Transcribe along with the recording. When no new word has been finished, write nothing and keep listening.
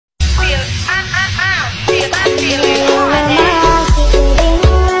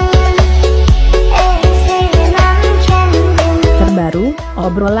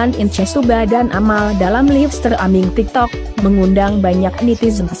obrolan Tugba dan Amal dalam live streaming TikTok, mengundang banyak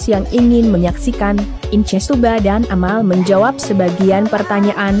netizen yang ingin menyaksikan. Tugba dan Amal menjawab sebagian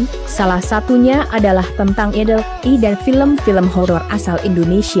pertanyaan, salah satunya adalah tentang idol dan film-film horor asal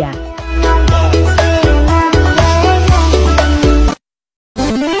Indonesia.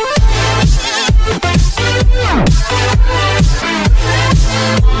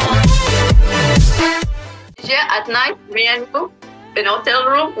 At night, me and you, in hotel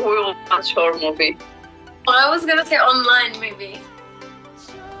room, we will watch horror movie. Oh, I was gonna say online, maybe.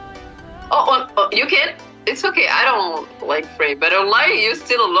 Oh, you can? It's okay, I don't like free, but online, you're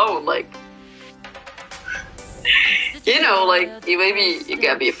still alone, like, you know, like, maybe you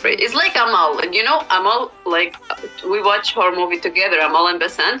gotta be afraid. It's like Amal, you know, Amal, like, we watch horror movie together, Amal and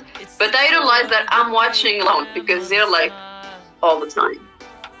Basant, but I realize that I'm watching alone, because they're like, all the time,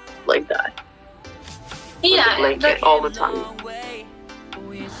 like that. Yeah, Blanket all the time.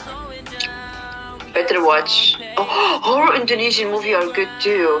 Better watch. Oh, horror Indonesian movie are good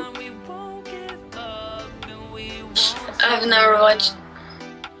too. I've never watched.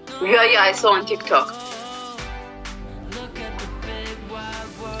 Yeah, I saw on TikTok.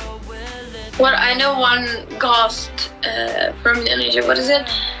 Well, I know one ghost from Indonesia. What is it?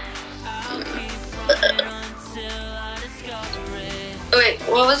 Wait,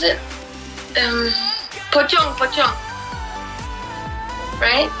 what was it? Pocong.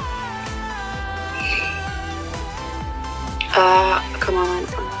 Right? Come on.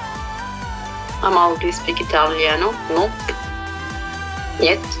 Amal, do you speak Italiano? No?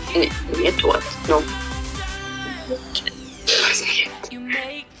 Niet what? No.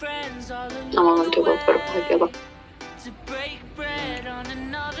 Amal, coba berbahagia.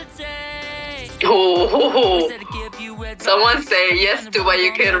 Oh, someone say yes to why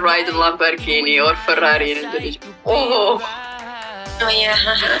you can ride a Lamborghini or Ferrari in Indonesia. Oh yeah.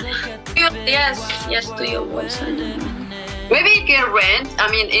 Yes to your voice. Maybe you can rent. I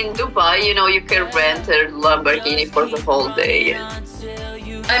mean, in Dubai, you know, you can rent a Lamborghini for the whole day.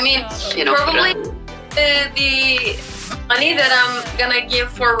 I mean, you know, probably the money that I'm gonna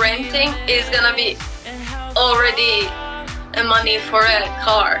give for renting is gonna be already money for a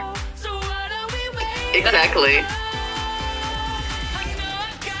car. Exactly.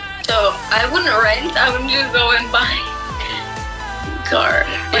 So I wouldn't rent, I would just go and buy a car.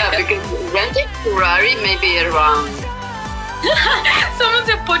 Yeah, because renting Ferrari may be around. Someone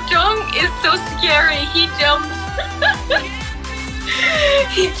said pocong is so scary, he jumps.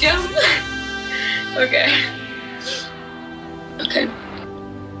 He jumps. Okay.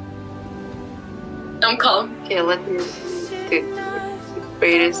 I'm calm. Okay, let me see the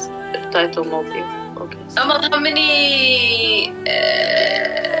greatest title movie. Okay. Amal, how many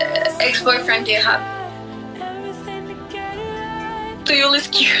ex-boyfriend do you have? Do you look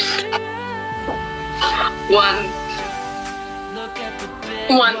cute? One,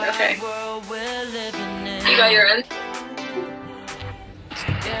 okay. You got your end?